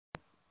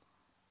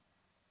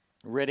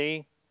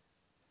Ready.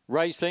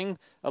 Racing.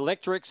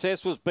 Electric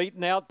Cess was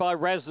beaten out by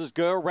Raz's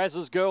Girl.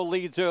 Raz's Girl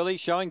leads early,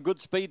 showing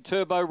good speed.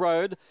 Turbo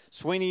Road.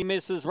 Sweeney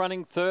Miss is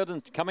running third,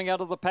 and coming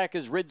out of the pack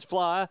is Ridge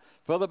Flyer.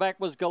 Further back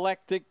was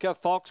Galactic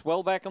Fox.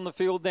 Well back on the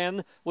field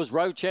then was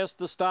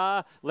Rochester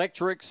Star.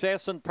 Electric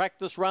Cess and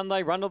Practice Run.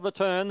 They run to the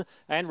turn,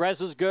 and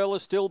Raz's Girl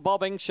is still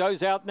bobbing.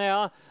 Shows out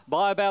now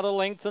by about a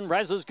length, and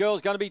Raz's Girl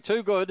is going to be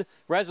too good.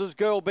 Raz's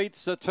Girl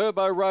beats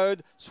Turbo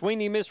Road.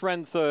 Sweeney Miss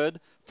ran third.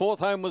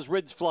 Fourth home was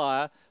Ridge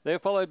Flyer. They're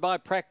followed by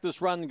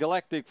Practice Run,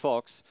 Galactic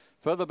Fox.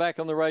 Further back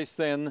on the race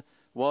then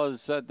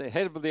was the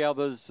head of the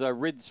others,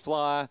 Ridge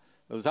Flyer.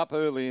 It was up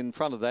early in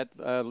front of that.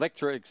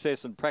 Electric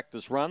Excess and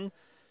Practice Run.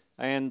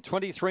 And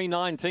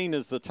 23:19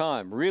 is the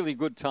time. Really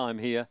good time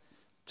here.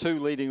 2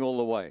 leading all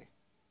the way.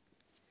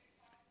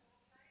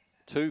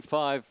 2,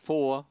 5,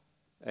 4,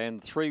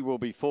 and 3 will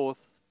be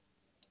fourth.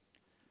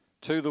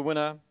 2 the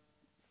winner.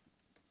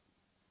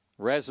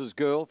 Raz's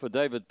Girl for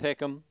David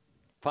Peckham.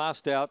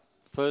 Fast out.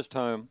 First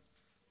home.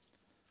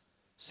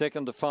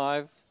 Second to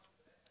 5,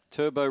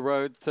 Turbo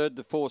Road. Third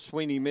to 4,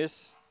 Sweeney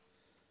Miss.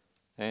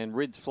 And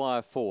Ridge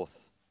Flyer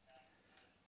fourth.